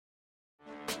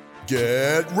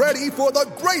Get ready for the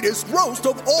greatest roast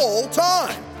of all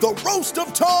time, the Roast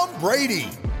of Tom Brady,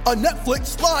 a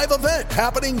Netflix live event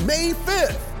happening May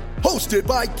 5th. Hosted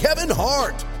by Kevin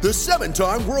Hart, the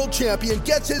 7-time world champion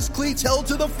gets his cleats held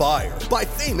to the fire by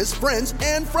famous friends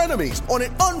and frenemies on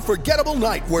an unforgettable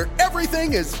night where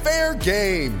everything is fair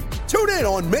game. Tune in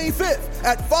on May 5th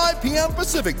at 5 p.m.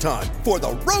 Pacific time for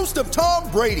the Roast of Tom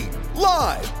Brady,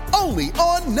 live only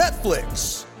on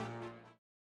Netflix.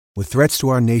 With threats to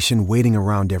our nation waiting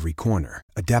around every corner,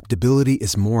 adaptability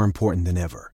is more important than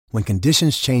ever. When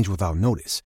conditions change without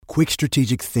notice, quick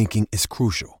strategic thinking is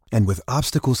crucial. And with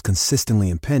obstacles consistently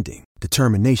impending,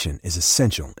 determination is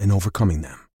essential in overcoming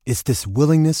them. It's this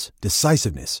willingness,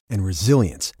 decisiveness, and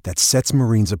resilience that sets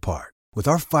Marines apart. With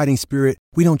our fighting spirit,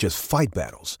 we don't just fight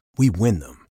battles, we win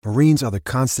them. Marines are the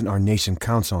constant our nation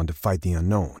counts on to fight the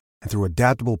unknown. And through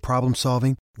adaptable problem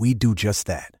solving, we do just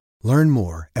that. Learn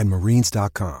more at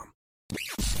marines.com.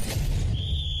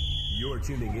 You're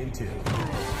tuning into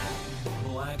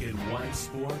Black and White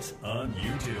Sports on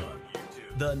YouTube.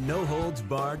 The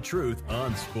no-holds-barred truth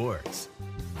on sports.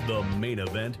 The main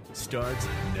event starts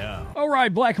now. All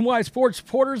right, Black and White Sports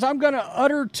supporters, I'm going to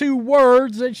utter two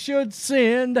words that should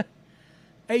send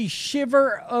a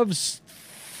shiver of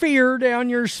fear down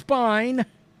your spine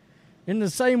in the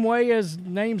same way as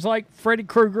names like Freddy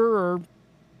Krueger or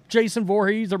Jason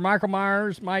Voorhees or Michael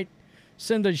Myers might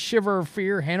send a shiver of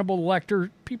fear, Hannibal Lecter,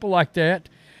 people like that.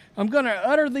 I'm going to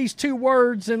utter these two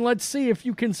words, and let's see if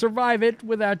you can survive it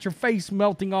without your face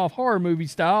melting off horror movie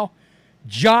style.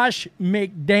 Josh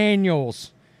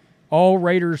McDaniels. All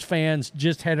Raiders fans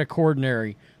just had a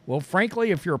coronary. Well,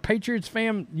 frankly, if you're a Patriots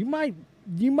fan, you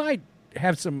might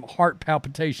have some heart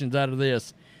palpitations out of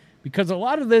this, because a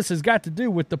lot of this has got to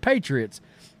do with the Patriots.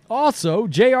 Also,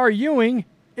 J.R. Ewing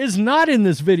is not in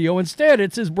this video. Instead,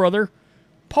 it's his brother,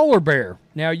 Polar Bear.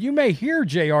 Now, you may hear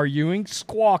J.R. Ewing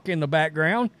squawk in the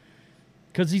background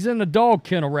because he's in the dog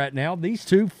kennel right now. These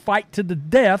two fight to the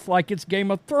death like it's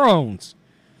Game of Thrones.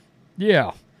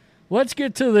 Yeah. Let's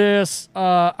get to this.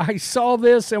 I saw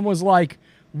this and was like,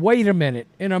 wait a minute.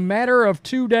 In a matter of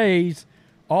 2 days,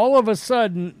 all of a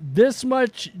sudden, this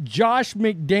much Josh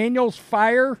McDaniels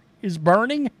fire is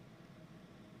burning?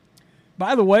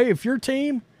 By the way, if your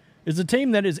team is a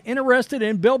team that is interested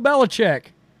in Bill Belichick,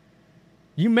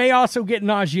 you may also get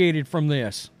nauseated from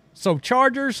this. So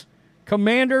Chargers,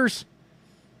 Commanders,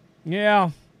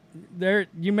 yeah,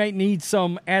 you may need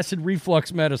some acid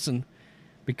reflux medicine,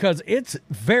 because it's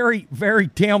very, very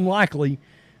damn likely,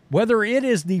 whether it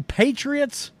is the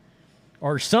Patriots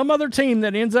or some other team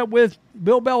that ends up with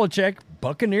Bill Belichick,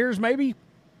 Buccaneers, maybe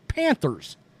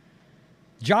Panthers,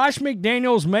 Josh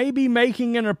McDaniels may be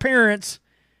making an appearance,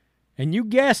 and you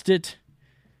guessed it.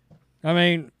 I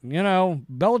mean, you know,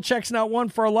 Belichick's not one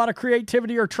for a lot of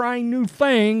creativity or trying new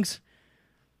things.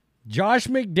 Josh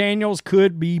McDaniels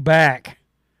could be back.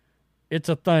 It's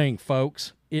a thing,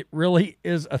 folks. It really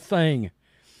is a thing.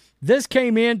 This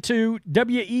came into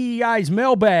WEEI's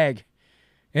mailbag,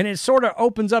 and it sort of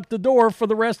opens up the door for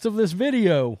the rest of this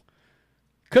video.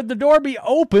 Could the door be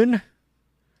open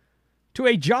to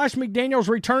a Josh McDaniels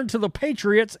return to the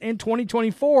Patriots in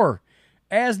 2024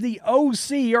 as the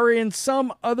OC or in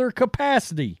some other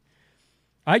capacity?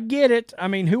 I get it. I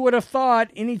mean, who would have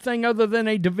thought anything other than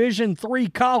a Division III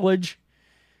college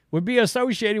would be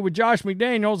associated with Josh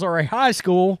McDaniels, or a high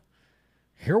school?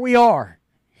 Here we are.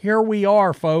 Here we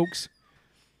are, folks.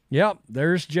 Yep,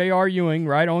 there's J.R. Ewing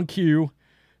right on cue.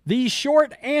 The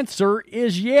short answer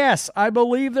is yes. I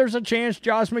believe there's a chance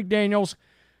Josh McDaniels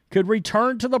could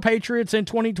return to the Patriots in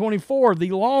 2024.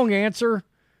 The long answer,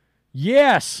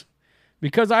 yes,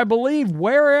 because I believe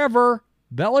wherever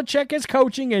Belichick is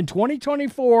coaching in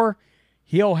 2024,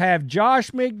 he'll have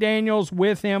Josh McDaniels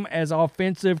with him as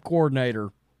offensive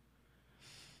coordinator.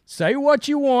 Say what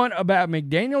you want about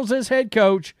McDaniels as head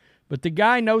coach, but the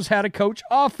guy knows how to coach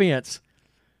offense.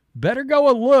 Better go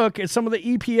and look at some of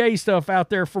the EPA stuff out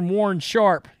there from Warren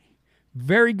Sharp.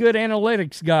 Very good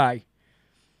analytics guy.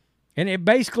 And it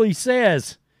basically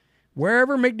says,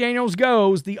 wherever McDaniels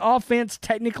goes, the offense,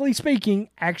 technically speaking,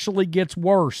 actually gets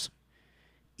worse.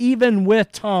 Even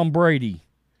with Tom Brady.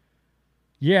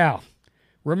 Yeah.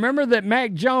 Remember that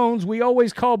Mac Jones, we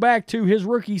always call back to his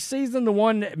rookie season, the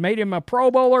one that made him a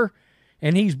Pro Bowler,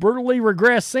 and he's brutally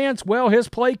regressed since. Well, his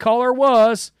play caller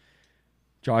was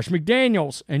Josh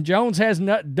McDaniels, and Jones has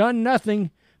done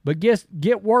nothing but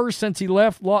get worse since he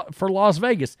left for Las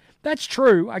Vegas. That's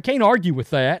true. I can't argue with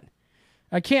that.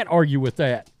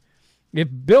 If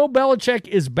Bill Belichick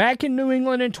is back in New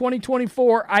England in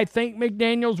 2024, I think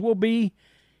McDaniels will be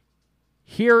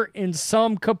here in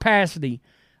some capacity.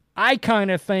 I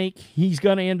kind of think he's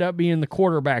going to end up being the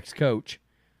quarterback's coach.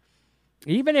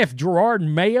 Even if Gerard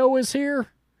Mayo is here,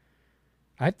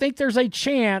 I think there's a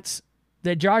chance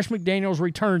that Josh McDaniels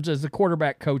returns as the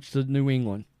quarterback coach to New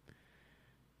England.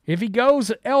 If he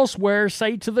goes elsewhere,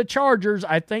 say to the Chargers,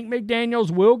 I think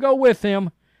McDaniels will go with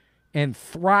him and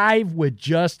thrive with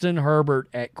Justin Herbert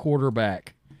at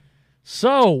quarterback.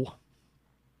 So,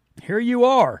 here you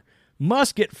are.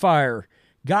 Musket fire.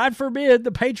 God forbid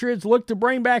the Patriots look to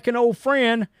bring back an old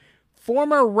friend,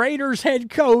 former Raiders head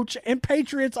coach and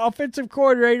Patriots offensive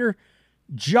coordinator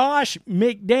Josh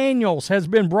McDaniels has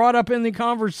been brought up in the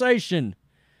conversation.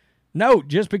 Note,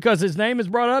 just because his name is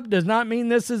brought up does not mean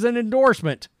this is an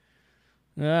endorsement.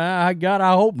 God,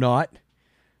 I hope not.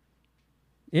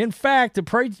 In fact,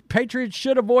 the Patriots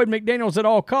should avoid McDaniels at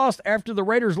all costs after the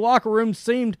Raiders locker room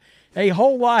seemed a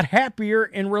whole lot happier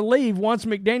and relieved once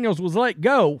McDaniels was let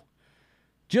go.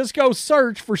 Just go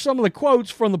search for some of the quotes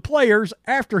from the players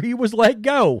after he was let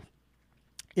go.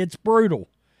 It's brutal.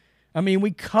 I mean,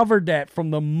 we covered that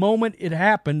from the moment it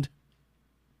happened,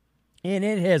 and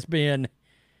it has been,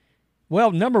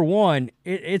 well, number one,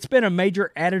 it's been a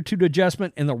major attitude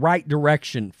adjustment in the right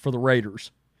direction for the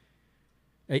Raiders.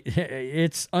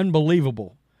 It's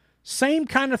unbelievable. Same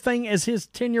kind of thing as his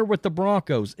tenure with the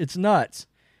Broncos. It's nuts.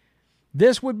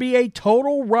 This would be a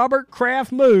total Robert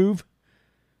Kraft move.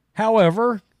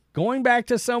 However, going back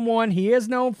to someone he has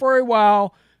known for a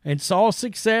while and saw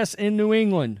success in New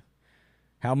England.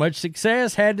 How much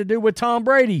success had to do with Tom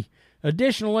Brady?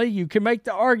 Additionally, you can make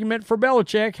the argument for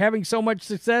Belichick having so much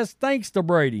success thanks to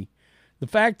Brady. The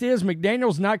fact is,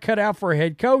 McDaniel's not cut out for a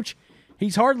head coach.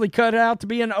 He's hardly cut out to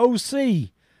be an OC.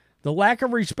 The lack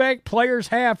of respect players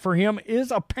have for him is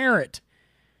apparent,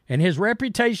 and his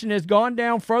reputation has gone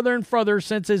down further and further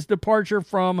since his departure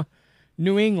from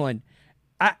New England.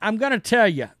 I'm going to tell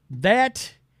you,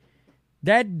 that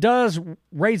does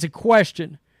raise a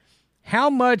question.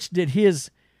 How much did his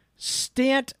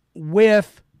stint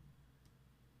with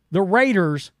the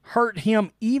Raiders hurt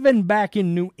him even back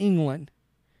in New England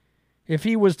if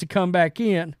he was to come back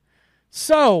in?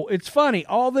 So, it's funny.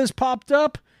 All this popped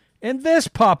up and this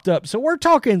popped up. So, we're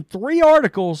talking 3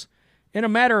 articles in a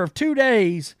matter of 2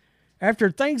 days after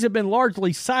things have been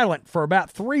largely silent for about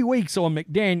 3 weeks on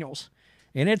McDaniels.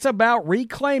 And it's about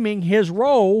reclaiming his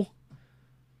role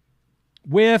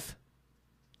with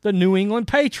the New England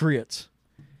Patriots.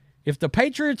 If the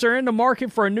Patriots are in the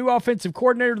market for a new offensive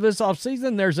coordinator this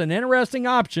offseason, there's an interesting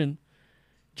option.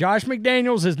 Josh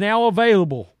McDaniels is now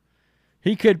available.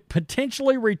 He could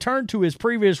potentially return to his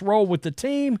previous role with the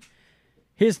team.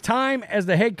 His time as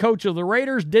the head coach of the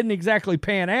Raiders didn't exactly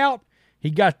pan out. He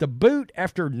got the boot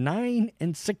after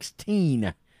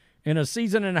 9-16 in a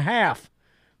season and a half.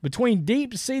 Between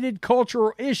deep-seated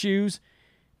cultural issues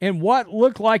and what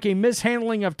looked like a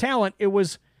mishandling of talent, it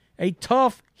was a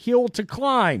tough hill to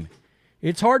climb.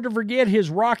 It's hard to forget his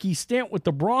rocky stint with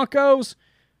the Broncos,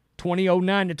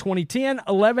 2009 to 2010,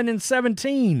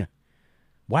 11-17.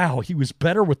 Wow, he was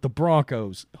better with the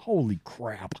Broncos. Holy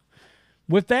crap.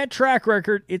 With that track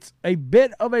record, it's a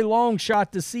bit of a long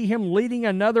shot to see him leading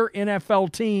another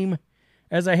NFL team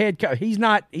as a head coach. He's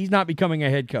not becoming a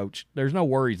head coach. There's no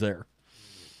worries there.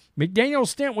 McDaniel's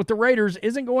stint with the Raiders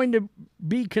isn't going to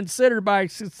be considered by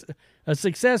a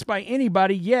success by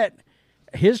anybody yet.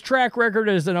 His track record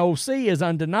as an OC is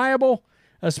undeniable,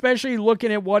 especially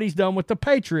looking at what he's done with the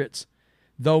Patriots.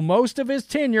 Though most of his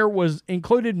tenure was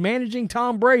included managing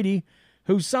Tom Brady,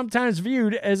 who's sometimes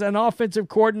viewed as an offensive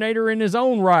coordinator in his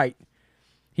own right.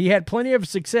 He had plenty of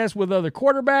success with other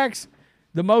quarterbacks.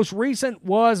 The most recent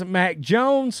was Mac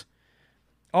Jones.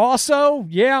 Also,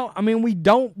 we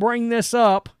don't bring this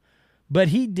up, but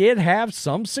he did have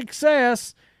some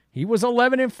success. He was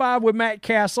 11-5 with Matt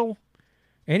Castle,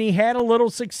 and he had a little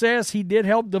success. He did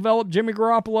help develop Jimmy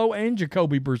Garoppolo and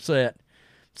Jacoby Brissett.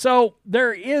 So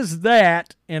there is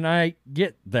that, and I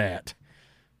get that.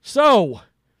 So,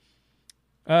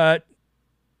 Josh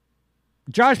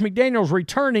McDaniels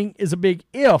returning is a big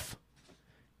if.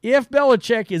 If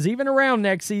Belichick is even around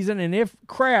next season, and if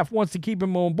Kraft wants to keep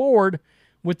him on board,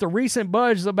 with the recent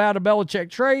buzz about a Belichick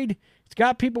trade, it's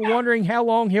got people wondering how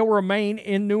long he'll remain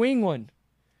in New England.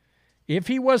 If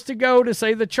he was to go to,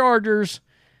 say, the Chargers,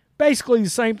 basically the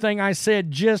same thing I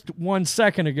said just 1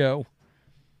 second ago.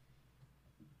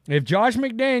 If Josh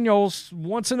McDaniels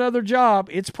wants another job,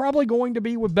 it's probably going to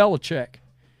be with Belichick.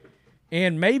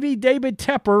 And maybe David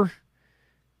Tepper,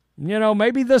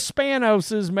 maybe the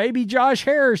Spanoses, maybe Josh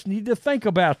Harris need to think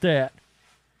about that.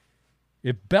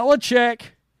 If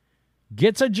Belichick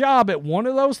gets a job at one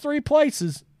of those 3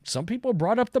 places, some people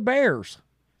brought up the Bears.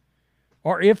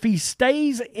 Or if he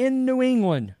stays in New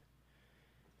England,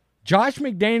 Josh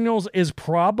McDaniels is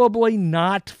probably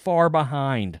not far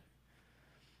behind.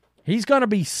 He's going to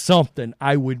be something,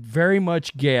 I would very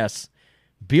much guess.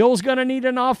 Bill's going to need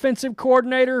an offensive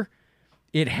coordinator.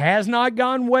 It has not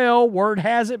gone well, word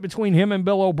has it, between him and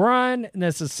Bill O'Brien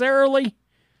necessarily.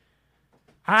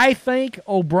 I think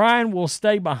O'Brien will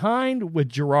stay behind with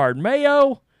Gerard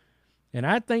Mayo, and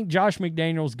I think Josh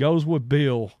McDaniels goes with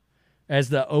Bill as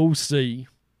the OC.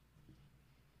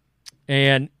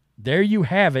 And there you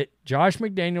have it. Josh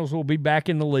McDaniels will be back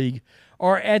in the league,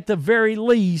 or at the very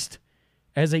least,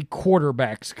 as a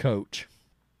quarterback's coach.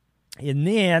 And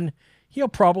then he'll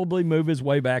probably move his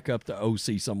way back up to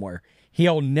OC somewhere.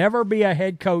 He'll never be a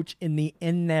head coach in the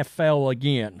NFL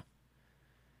again.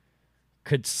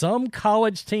 Could some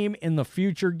college team in the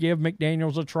future give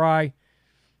McDaniels a try?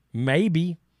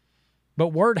 Maybe. But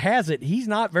word has it, he's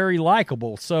not very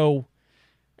likable. So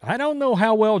I don't know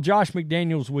how well Josh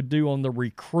McDaniels would do on the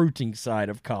recruiting side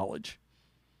of college.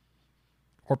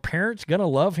 Are parents going to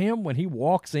love him when he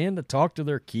walks in to talk to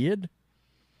their kid?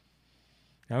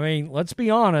 I mean, let's be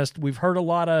honest. We've heard a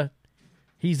lot of,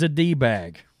 he's a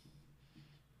D-bag.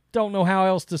 Don't know how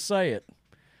else to say it.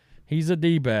 He's a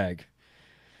D-bag.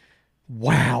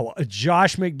 Wow, a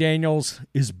Josh McDaniels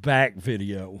is back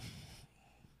video.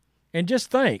 And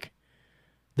just think,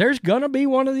 there's going to be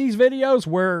one of these videos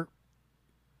where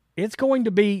it's going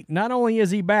to be, not only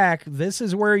is he back, this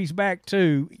is where he's back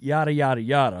to, yada, yada,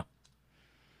 yada.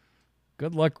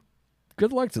 Good luck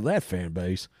to that fan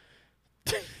base.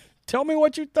 Tell me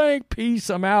what you think. Peace.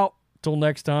 I'm out. Till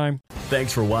next time.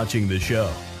 Thanks for watching the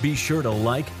show. Be sure to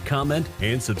like, comment,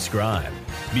 and subscribe.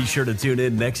 Be sure to tune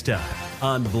in next time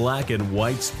on Black and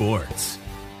White Sports.